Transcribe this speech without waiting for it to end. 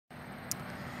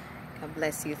God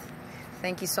bless you.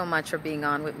 Thank you so much for being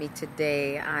on with me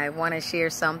today. I want to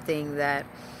share something that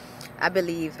I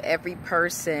believe every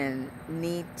person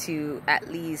need to at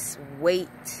least wait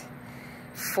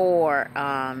for,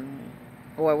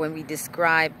 or when we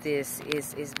describe this,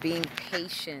 is being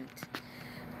patient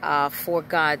for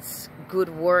God's good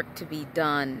work to be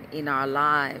done in our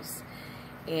lives.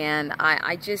 And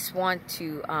I just want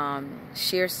to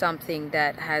share something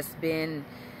that has been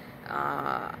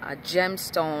a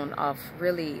gemstone of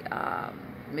really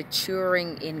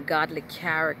maturing in godly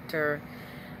character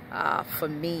for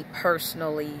me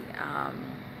personally.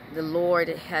 The Lord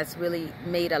has really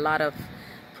made a lot of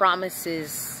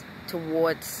promises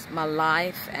towards my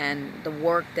life and the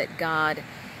work that God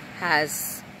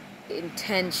has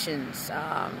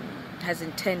has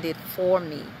intended for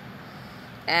me.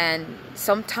 And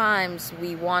sometimes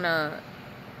we want to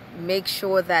make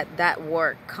sure that that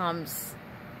work comes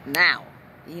now.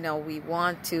 You know, we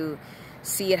want to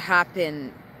see it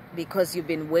happen because you've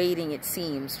been waiting, it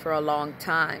seems, for a long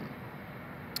time.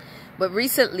 But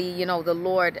recently, you know, the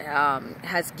Lord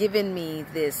has given me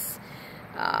this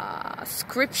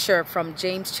scripture from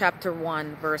James chapter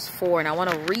 1 verse 4, and I want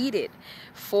to read it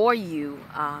for you.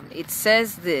 It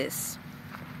says this.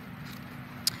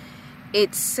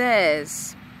 It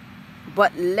says,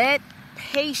 but let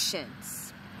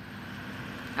patience,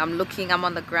 I'm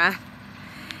on the ground,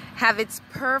 have its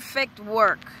perfect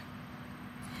work,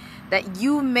 that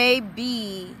you may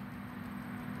be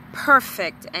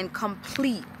perfect and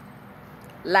complete,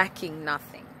 lacking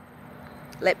nothing.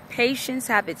 Let patience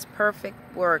have its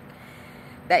perfect work,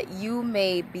 that you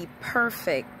may be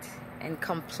perfect and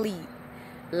complete,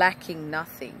 lacking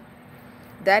nothing.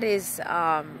 That is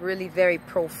really very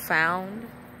profound,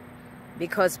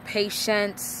 because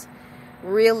patience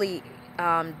really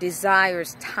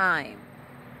desires time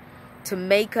to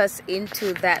make us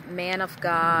into that man of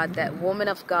God, that woman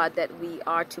of God that we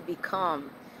are to become.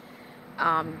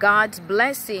 God's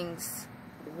blessings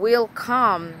will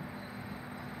come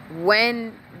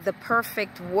when the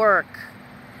perfect work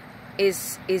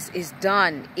is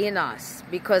done in us,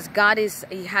 because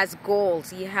He has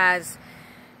goals, He has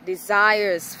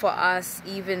desires for us,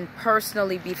 even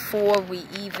personally, before we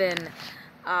even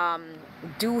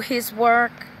do His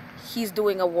work. He's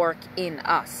doing a work in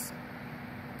us.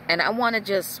 And I want to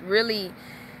just really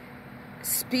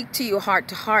speak to you heart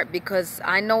to heart, because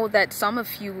I know that some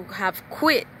of you have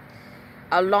quit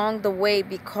along the way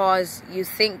because you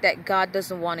think that God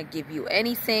doesn't want to give you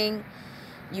anything.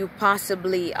 You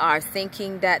possibly are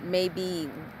thinking that maybe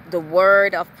the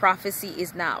word of prophecy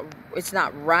is not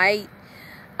right.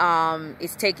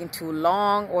 It's taking too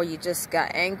long, or you just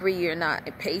got angry, you're not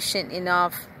patient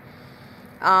enough.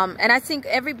 And I think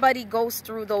everybody goes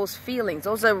through those feelings.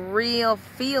 Those are real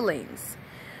feelings.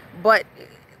 But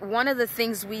one of the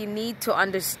things we need to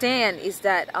understand is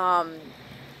that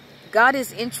God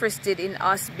is interested in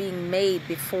us being made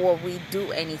before we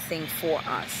do anything for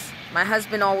us. My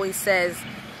husband always says,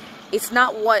 it's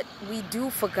not what we do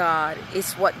for God,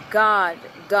 it's what God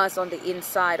does on the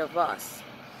inside of us.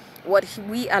 What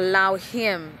we allow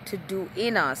Him to do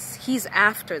in us, He's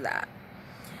after that.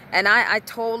 And I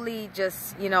totally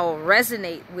just, you know,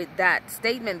 resonate with that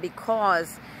statement,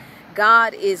 because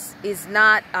God is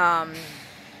not,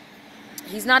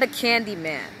 He's not a candy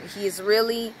man. He is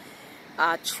really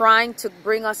trying to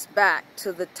bring us back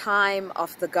to the time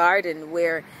of the garden,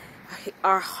 where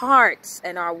our hearts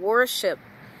and our worship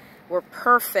were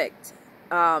perfect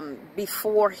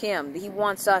before Him. He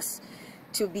wants us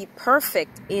to be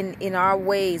perfect in our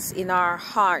ways, in our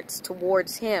hearts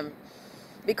towards Him,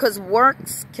 because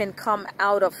works can come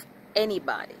out of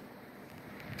anybody.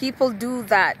 People do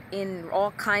that in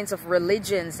all kinds of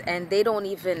religions, and they don't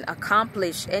even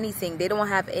accomplish anything. They don't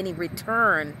have any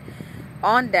return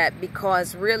on that,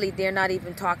 because really they're not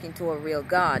even talking to a real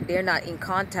God. They're not in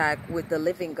contact with the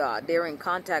living God. They're in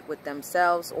contact with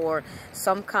themselves, or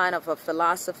some kind of a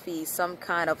philosophy, some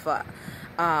kind of a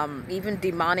even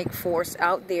demonic force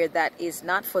out there that is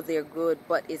not for their good,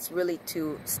 but it's really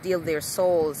to steal their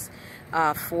souls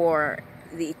for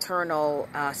the eternal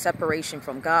separation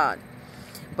from God.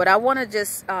 But I want to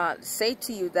just say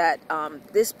to you that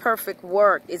this perfect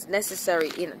work is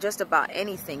necessary in just about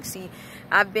anything. See,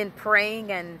 I've been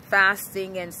praying and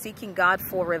fasting and seeking God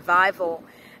for revival,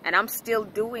 and I'm still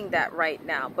doing that right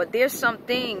now. But there's some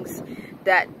things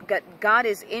that God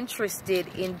is interested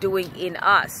in doing in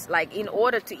us. Like, in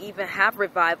order to even have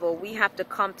revival, we have to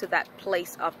come to that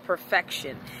place of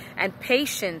perfection. And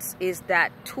patience is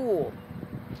that tool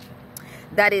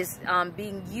that is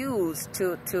being used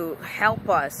to help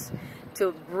us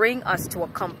to bring us to a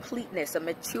completeness, a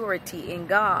maturity in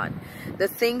God. The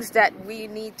things that we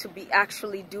need to be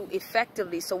actually do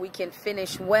effectively so we can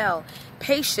finish well.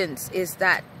 Patience is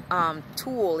that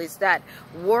tool, is that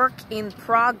work in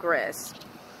progress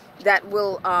that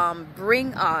will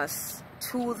bring us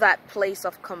to that place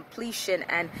of completion.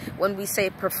 And when we say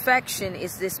perfection,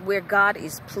 is this where God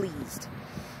is pleased.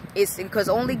 It's because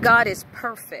only God is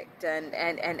perfect,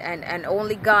 and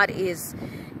only God is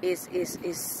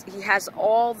he has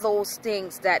all those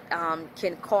things that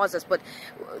can cause us. But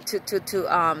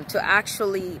to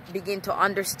actually begin to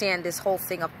understand this whole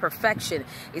thing of perfection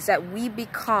is that we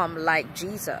become like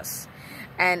Jesus,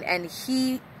 and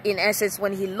he, in essence,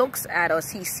 when he looks at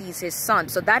us, he sees his son.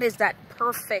 So that is that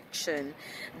perfection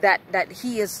that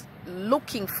he is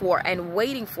looking for and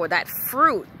waiting for, that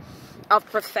fruit of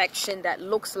perfection that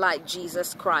looks like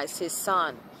Jesus Christ, his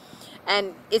son.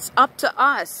 And it's up to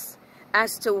us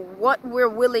as to what we're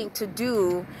willing to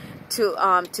do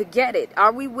to get it.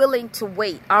 Are we willing to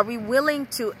wait? Are we willing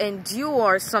to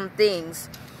endure some things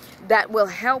that will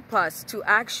help us to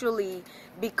actually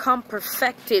become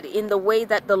perfected in the way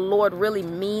that the Lord really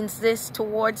means this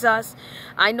towards us?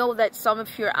 I know that some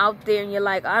of you are out there and you're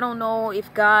like, I don't know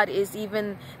if God is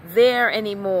even there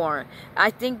anymore. I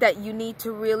think that you need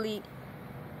to really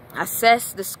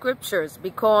assess the scriptures,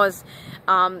 because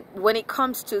when it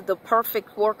comes to the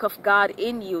perfect work of God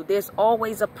in you, there's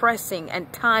always a pressing,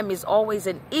 and time is always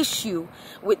an issue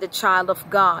with the child of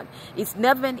God. It's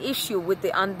never an issue with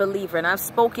the unbeliever. And I've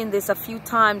spoken this a few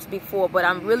times before, but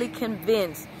I'm really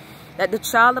convinced that the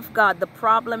child of God, the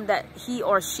problem that he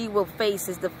or she will face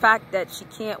is the fact that she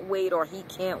can't wait or he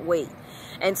can't wait.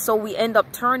 And so we end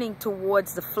up turning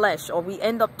towards the flesh, or we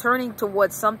end up turning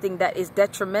towards something that is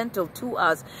detrimental to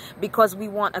us because we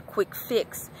want a quick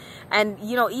fix. And,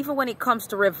 you know, even when it comes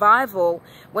to revival,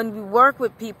 when we work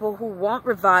with people who want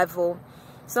revival,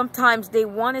 sometimes they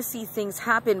want to see things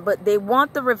happen, but they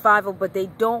want the revival, but they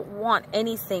don't want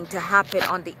anything to happen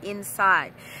on the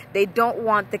inside. They don't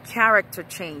want the character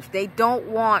change. They don't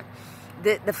want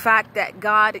the fact that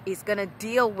God is going to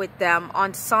deal with them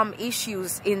on some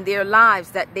issues in their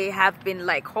lives that they have been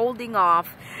like holding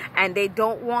off, and they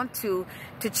don't want to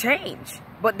change.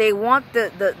 But they want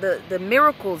the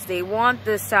miracles, they want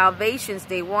the salvations,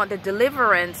 they want the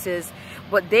deliverances,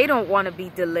 but they don't want to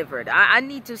be delivered. I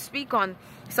need to speak on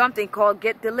something called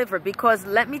get delivered, because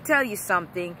let me tell you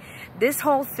something. This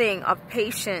whole thing of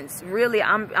patience, really,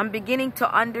 I'm beginning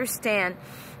to understand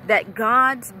that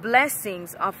God's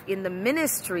blessings in the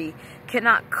ministry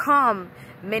cannot come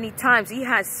many times. He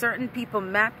has certain people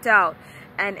mapped out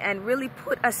and really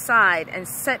put aside and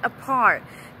set apart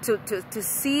to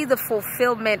see the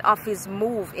fulfillment of his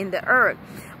move in the earth.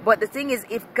 But the thing is,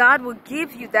 if God will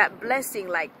give you that blessing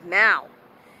like now,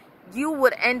 you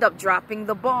would end up dropping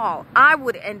the ball. I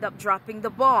would end up dropping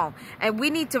the ball. And we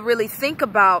need to really think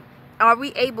about, are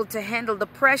we able to handle the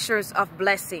pressures of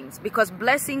blessings? Because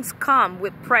blessings come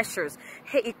with pressures.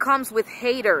 It comes with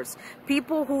haters,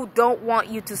 people who don't want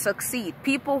you to succeed,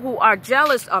 people who are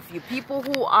jealous of you, people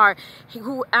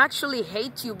who actually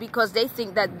hate you because they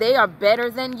think that they are better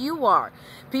than you are,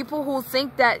 people who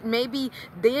think that maybe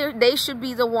they should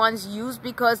be the ones used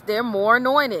because they're more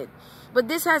anointed. But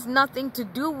this has nothing to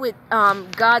do with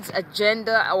God's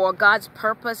agenda or God's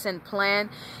purpose and plan.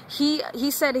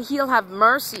 He said he'll have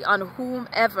mercy on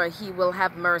whomever he will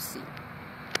have mercy.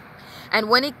 And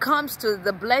when it comes to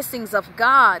the blessings of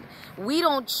God, we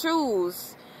don't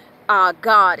choose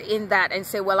God in that and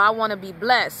say, well, I want to be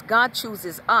blessed. God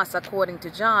chooses us, according to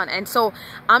John. And so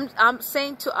I'm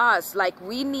saying to us, like,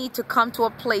 we need to come to a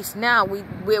place now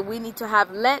where we need to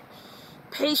let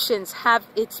patience have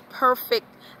its perfect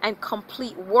and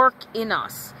complete work in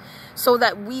us, so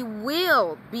that we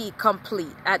will be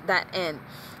complete at that end,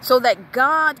 so that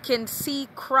God can see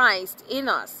Christ in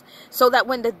us, so that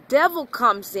when the devil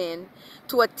comes in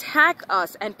to attack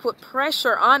us and put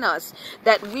pressure on us,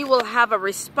 that we will have a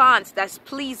response that's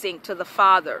pleasing to the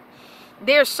Father.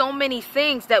 There's so many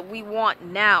things that we want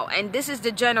now, and this is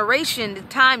the generation, the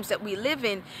times that we live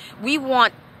in. We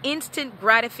want instant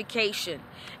gratification,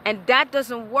 and that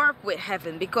doesn't work with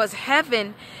heaven, because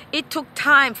heaven, it took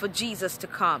time for Jesus to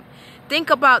come. Think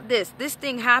about this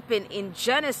thing happened in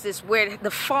Genesis, where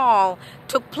the fall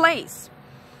took place,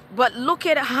 but look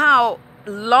at how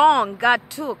long God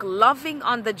took loving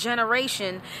on the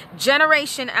generation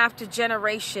after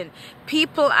generation,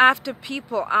 people after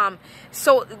people,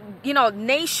 so, you know,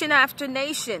 nation after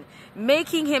nation,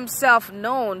 making himself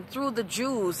known through the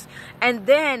Jews, and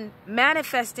then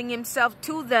manifesting himself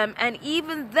to them. And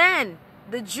even then,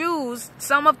 the Jews,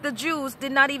 some of the Jews,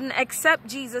 did not even accept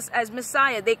Jesus as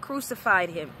Messiah. They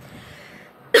crucified him.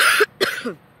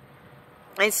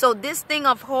 And so this thing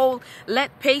of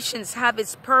let patience have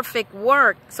its perfect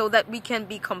work so that we can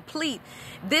be complete.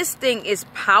 This thing is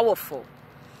powerful.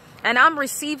 And I'm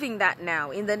receiving that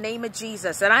now in the name of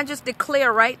Jesus. And I just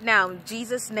declare right now in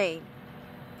Jesus' name,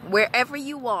 wherever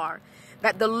you are,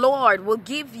 that the Lord will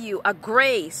give you a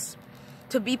grace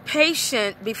to be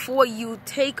patient before you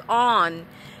take on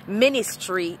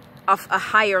ministry of a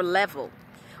higher level,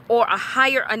 or a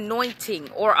higher anointing,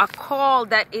 or a call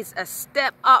that is a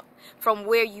step up from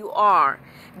where you are.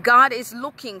 God is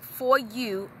looking for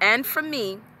you and for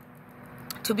me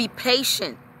to be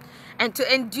patient and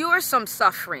to endure some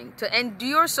suffering, to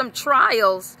endure some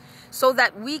trials, so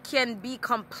that we can be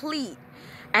complete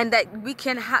and that we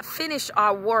can finish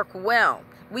our work well.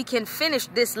 We can finish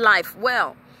this life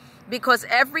well, because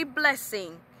every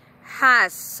blessing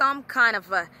has some kind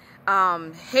of a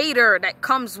hater that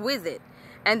comes with it.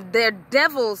 And they're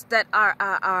devils that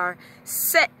are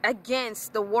set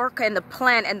against the work and the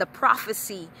plan and the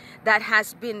prophecy that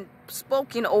has been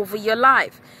spoken over your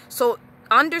life. So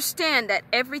understand that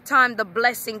every time the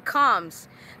blessing comes,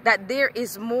 that there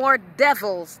is more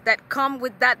devils that come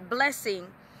with that blessing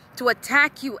to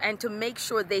attack you and to make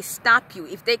sure they stop you.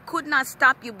 If they could not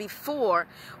stop you before,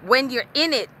 when you're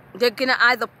in it, they're going to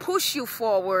either push you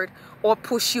forward or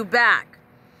push you back.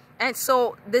 And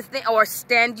so or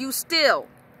stand you still.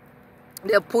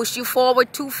 They'll push you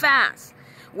forward too fast,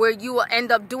 where you will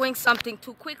end up doing something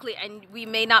too quickly, and we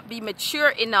may not be mature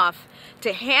enough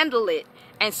to handle it.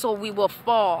 And so we will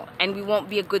fall, and we won't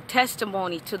be a good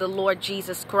testimony to the Lord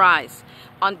Jesus Christ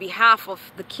on behalf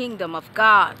of the kingdom of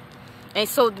God. And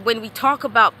so when we talk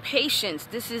about patience,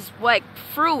 this is like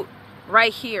fruit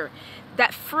right here.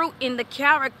 That fruit in the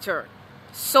character,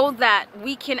 so that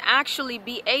we can actually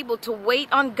be able to wait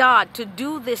on God to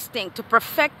do this thing, to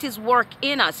perfect his work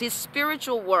in us, his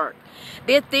spiritual work.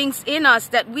 There are things in us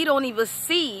that we don't even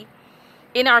see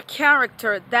in our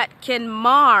character that can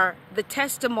mar the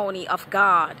testimony of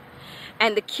God,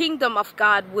 and the kingdom of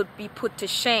God would be put to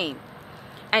shame.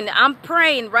 And I'm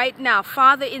praying right now,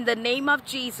 Father, in the name of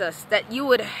Jesus, that you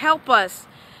would help us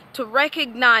to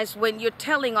recognize when you're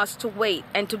telling us to wait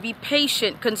and to be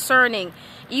patient concerning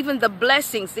even the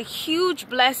blessings, the huge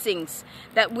blessings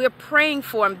that we're praying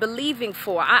for and believing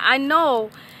for. I know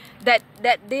that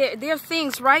there are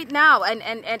things right now and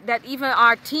that even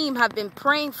our team have been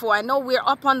praying for. I know we're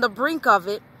up on the brink of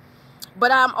it, but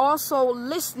I'm also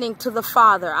listening to the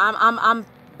Father. I'm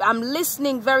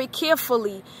listening very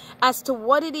carefully as to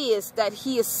what it is that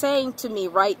he is saying to me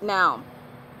right now.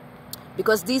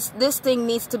 Because this thing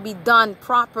needs to be done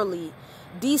properly,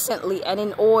 decently, and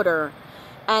in order.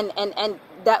 And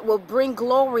that will bring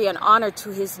glory and honor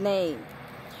to his name.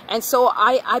 And so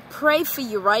I pray for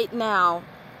you right now.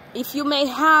 If you may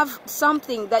have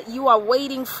something that you are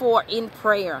waiting for in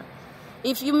prayer.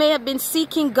 If you may have been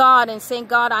seeking God and saying,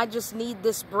 God, I just need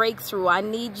this breakthrough. I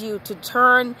need you to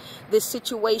turn this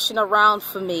situation around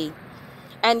for me.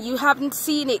 And you haven't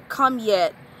seen it come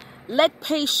yet. Let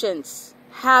patience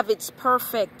have its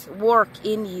perfect work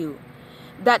in you.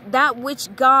 That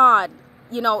which God,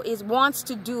 wants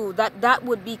to do, that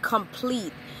would be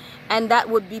complete and that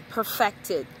would be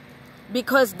perfected.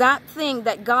 Because that thing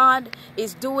that God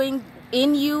is doing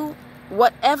in you,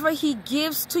 whatever he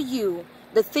gives to you,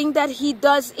 the thing that he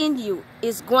does in you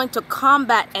is going to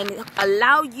combat and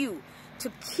allow you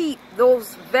to keep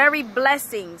those very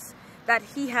blessings that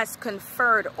he has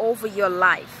conferred over your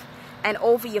life and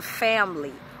over your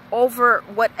family, over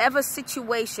whatever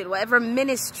situation, whatever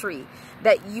ministry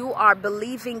that you are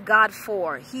believing God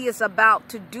for. He is about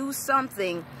to do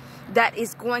something that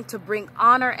is going to bring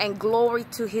honor and glory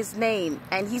to his name.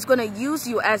 And he's going to use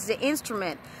you as the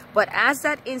instrument. But as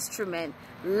that instrument,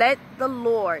 let the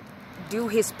Lord do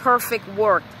his perfect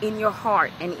work in your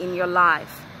heart and in your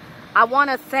life. I want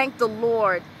to thank the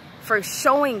Lord for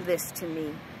showing this to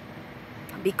me,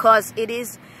 because it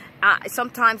is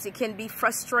sometimes it can be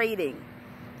frustrating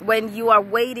when you are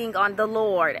waiting on the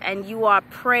Lord and you are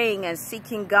praying and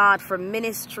seeking God for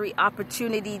ministry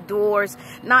opportunity doors,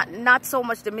 not so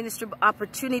much the ministry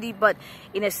opportunity, but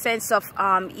in a sense of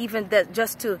even that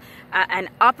just to an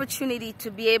opportunity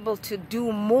to be able to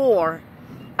do more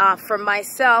for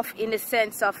myself, in the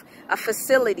sense of a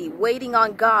facility, waiting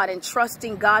on God and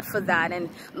trusting God for that. And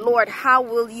Lord, how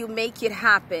will you make it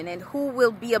happen? And who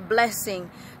will be a blessing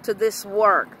to this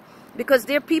work? Because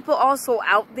there are people also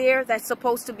out there that's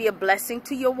supposed to be a blessing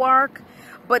to your work,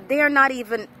 but they're not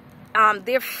even,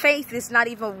 their faith is not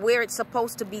even where it's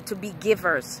supposed to be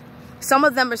givers. Some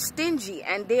of them are stingy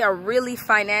and they are really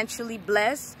financially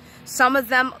blessed. Some of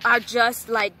them are just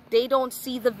like, they don't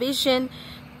see the vision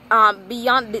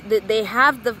beyond, they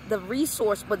have the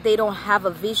resource, but they don't have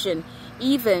a vision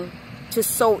even to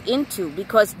sow into,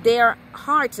 because their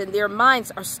hearts and their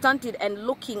minds are stunted and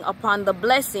looking upon the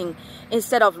blessing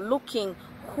instead of looking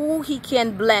who he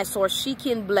can bless or she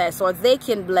can bless or they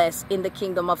can bless in the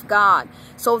kingdom of God,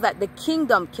 so that the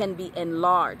kingdom can be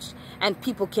enlarged and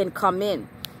people can come in.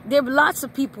 There are lots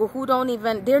of people who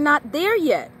they're not there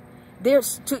yet.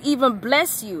 There's to even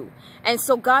bless you. And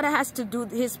so God has to do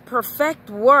his perfect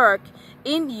work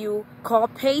in you,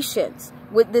 called patience,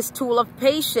 with this tool of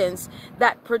patience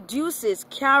that produces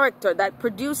character, that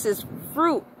produces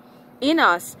fruit in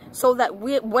us, so that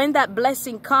when that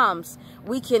blessing comes,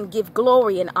 we can give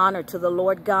glory and honor to the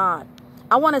Lord God.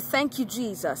 I want to thank you,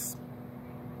 Jesus,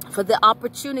 for the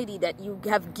opportunity that you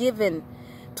have given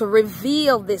to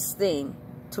reveal this thing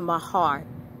to my heart.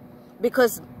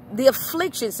 Because the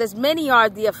affliction says, many are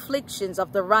the afflictions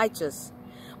of the righteous,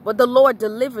 but the Lord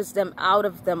delivers them out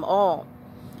of them all.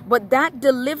 But that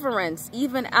deliverance,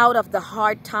 even out of the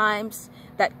hard times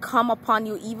that come upon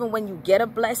you, even when you get a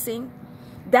blessing,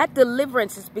 that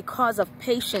deliverance is because of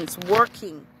patience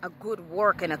working a good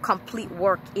work and a complete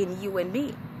work in you and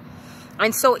me.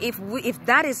 And so if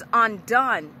that is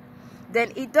undone,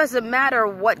 then it doesn't matter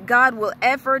what God will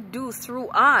ever do through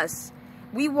us.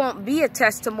 We won't be a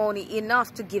testimony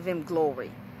enough to give him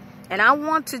glory. And I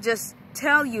want to just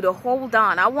tell you to hold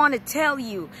on. I want to tell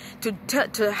you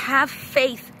to have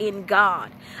faith in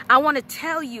God. I want to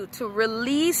tell you to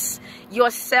release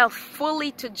yourself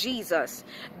fully to Jesus.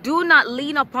 Do not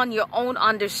lean upon your own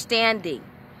understanding,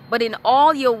 but in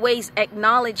all your ways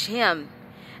acknowledge him,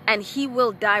 and he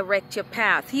will direct your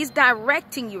path. He's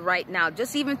directing you right now,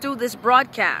 just even through this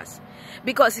broadcast,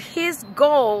 because his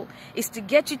goal is to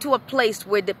get you to a place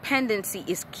where dependency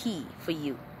is key for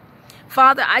you.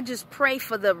 Father, I just pray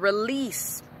for the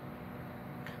release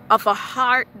of a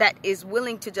heart that is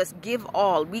willing to just give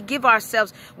all. We give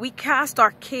ourselves, we cast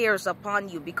our cares upon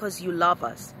you because you love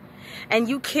us. And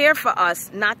you care for us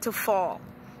not to fall.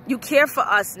 You care for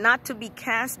us not to be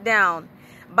cast down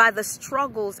by the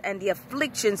struggles and the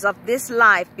afflictions of this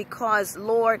life, because,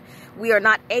 Lord, we are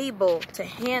not able to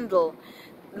handle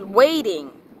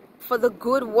waiting for the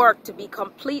good work to be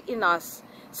complete in us,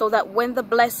 so that when the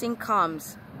blessing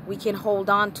comes, we can hold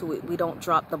on to it. We don't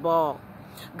drop the ball.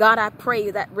 God, I pray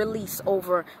that release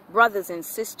over brothers and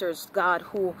sisters, God,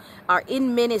 who are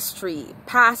in ministry,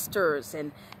 pastors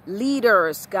and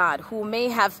leaders, God, who may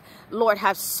have, Lord,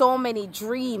 have so many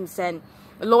dreams, and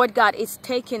Lord God, it's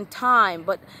taken time,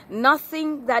 but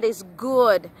nothing that is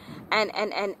good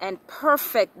and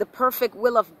perfect, the perfect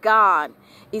will of God,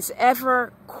 is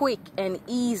ever quick and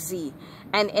easy,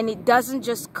 and it doesn't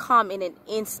just come in an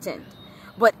instant.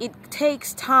 But it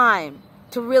takes time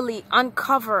to really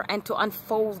uncover and to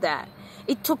unfold that.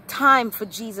 It took time for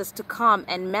Jesus to come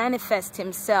and manifest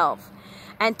himself,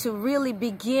 and to really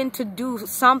begin to do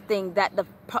something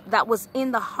that was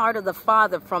in the heart of the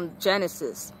Father from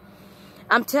Genesis.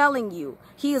 I'm telling you,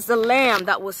 he is the lamb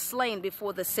that was slain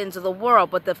before the sins of the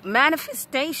world. But the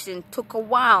manifestation took a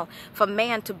while for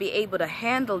man to be able to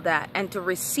handle that and to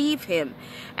receive him.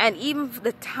 And even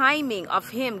the timing of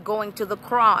him going to the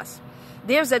cross.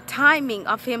 There's a timing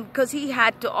of him, because he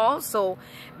had to also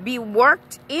be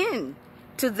worked in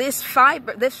to this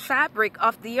fabric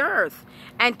of the earth,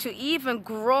 and to even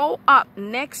grow up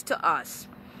next to us,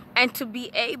 and to be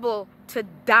able to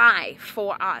die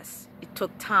for us. It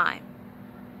took time.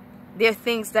 There are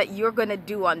things that you're going to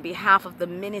do on behalf of the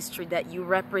ministry that you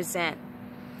represent,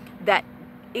 that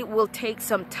it will take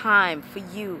some time for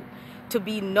you to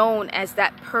be known as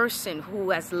that person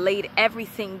who has laid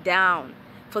everything down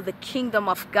for the kingdom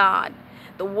of God.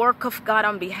 The work of God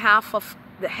on behalf of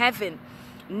the heaven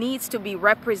needs to be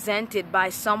represented by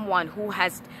someone who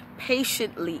has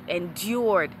patiently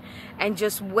endured and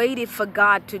just waited for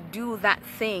God to do that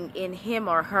thing in him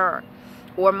or her,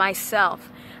 or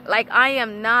myself. Like, I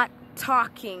am not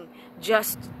talking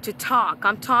just to talk.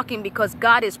 I'm talking because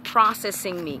God is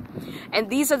processing me. And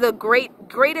these are the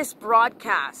greatest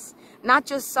broadcasts, not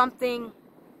just something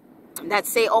that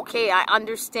say, okay, I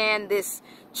understand this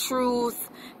truth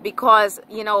because,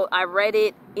 you know, I read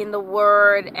it in the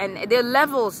word, and there are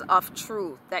levels of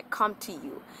truth that come to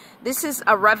you. This is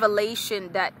a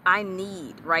revelation that I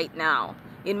need right now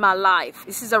in my life.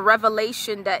 This is a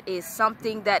revelation that is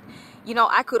something that, you know,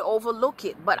 I could overlook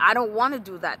it, but I don't want to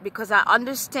do that, because I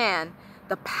understand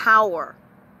the power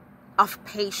of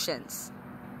patience,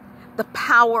 the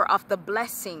power of the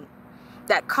blessing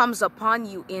that comes upon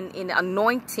you in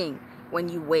anointing when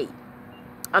you wait.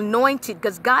 Anointed,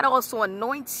 because God also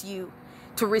anoints you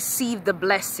to receive the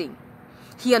blessing.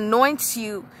 He anoints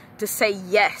you to say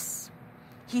yes.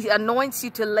 He anoints you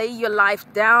to lay your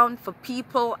life down for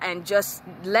people and just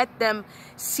let them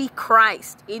see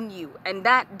Christ in you. And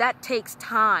that takes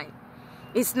time.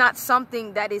 It's not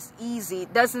something that is easy.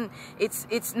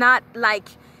 It's not like,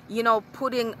 you know,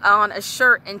 putting on a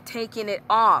shirt and taking it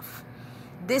off.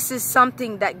 This is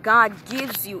something that God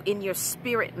gives you in your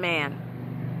spirit,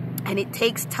 man. And it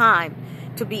takes time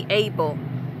to be able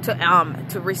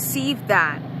to receive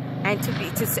that.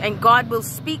 And God will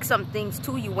speak some things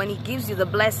to you when he gives you the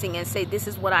blessing and say, this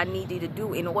is what I need you to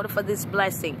do in order for this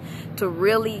blessing to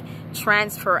really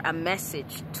transfer a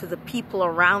message to the people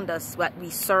around us that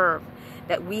we serve,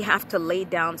 that we have to lay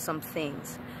down some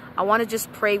things. I want to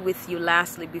just pray with you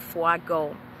lastly before I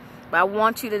go. But I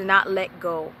want you to not let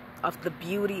go of the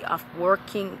beauty of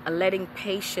working, letting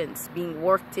patience being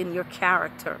worked in your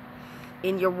character,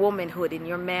 in your womanhood, in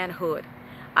your manhood.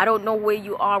 I don't know where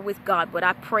you are with God, but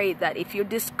I pray that if you're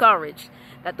discouraged,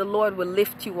 that the Lord will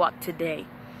lift you up today,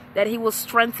 that he will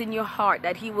strengthen your heart,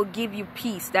 that he will give you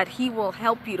peace, that he will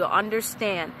help you to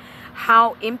understand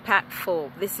how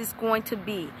impactful this is going to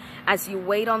be as you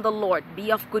wait on the Lord. Be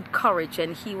of good courage,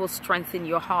 and he will strengthen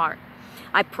your heart.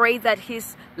 I pray that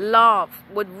his love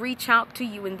would reach out to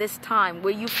you in this time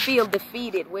where you feel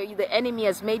defeated, where the enemy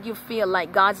has made you feel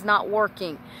like God's not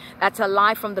working. That's a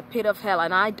lie from the pit of hell.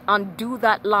 And I undo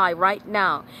that lie right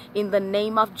now in the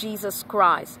name of Jesus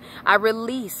Christ. I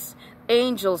release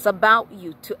angels about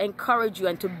you to encourage you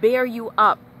and to bear you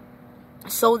up,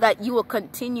 so that you will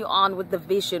continue on with the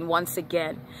vision once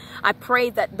again. I pray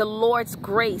that the Lord's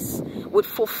grace would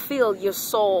fulfill your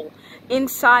soul.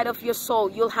 Inside of your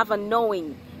soul, you'll have a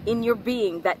knowing in your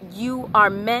being that you are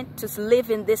meant to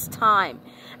live in this time.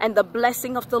 And the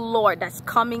blessing of the Lord that's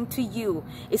coming to you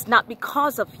is not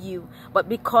because of you, but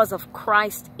because of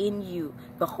Christ in you,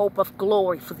 the hope of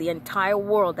glory for the entire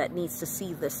world that needs to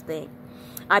see this thing.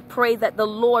 I pray that the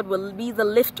Lord will be the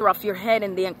lifter of your head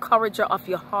and the encourager of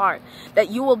your heart, that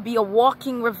you will be a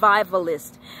walking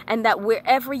revivalist, and that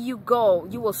wherever you go,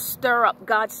 you will stir up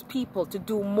God's people to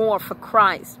do more for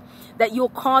Christ, that you'll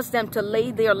cause them to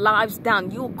lay their lives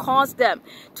down. You'll cause them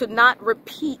to not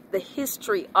repeat the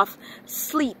history of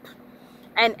sleep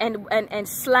and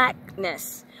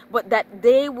slackness, but that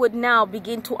they would now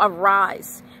begin to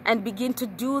arise and begin to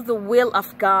do the will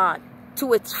of God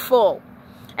to its full.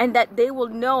 And that they will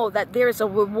know that there is a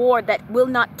reward that will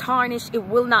not tarnish, it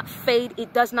will not fade,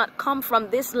 it does not come from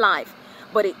this life,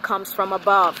 but it comes from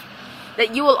above.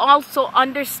 That you will also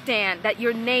understand that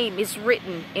your name is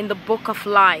written in the book of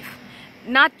life,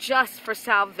 not just for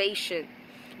salvation,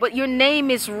 but your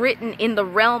name is written in the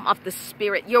realm of the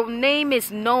Spirit. Your name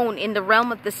is known in the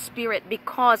realm of the Spirit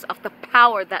because of the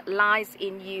power that lies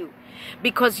in you.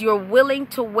 Because you're willing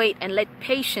to wait and let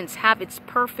patience have its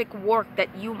perfect work,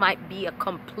 that you might be a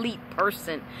complete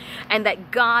person, and that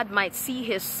God might see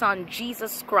his Son,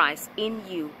 Jesus Christ, in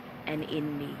you and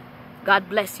in me. God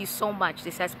bless you so much.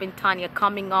 This has been Tanya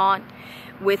coming on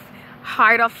with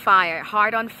Heart on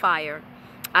Fire.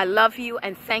 I love you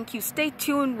and thank you. Stay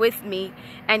tuned with me,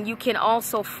 and you can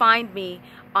also find me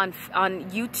on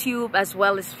YouTube as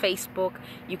well as Facebook.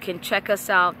 You can check us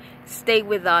out. Stay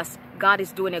with us. God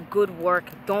is doing a good work.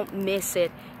 Don't miss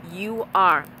it. You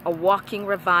are a walking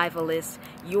revivalist.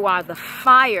 You are the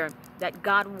fire that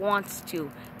God wants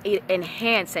to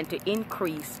enhance and to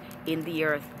increase in the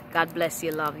earth. God bless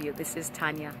you. Love you. This is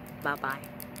Tanya.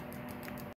 Bye-bye.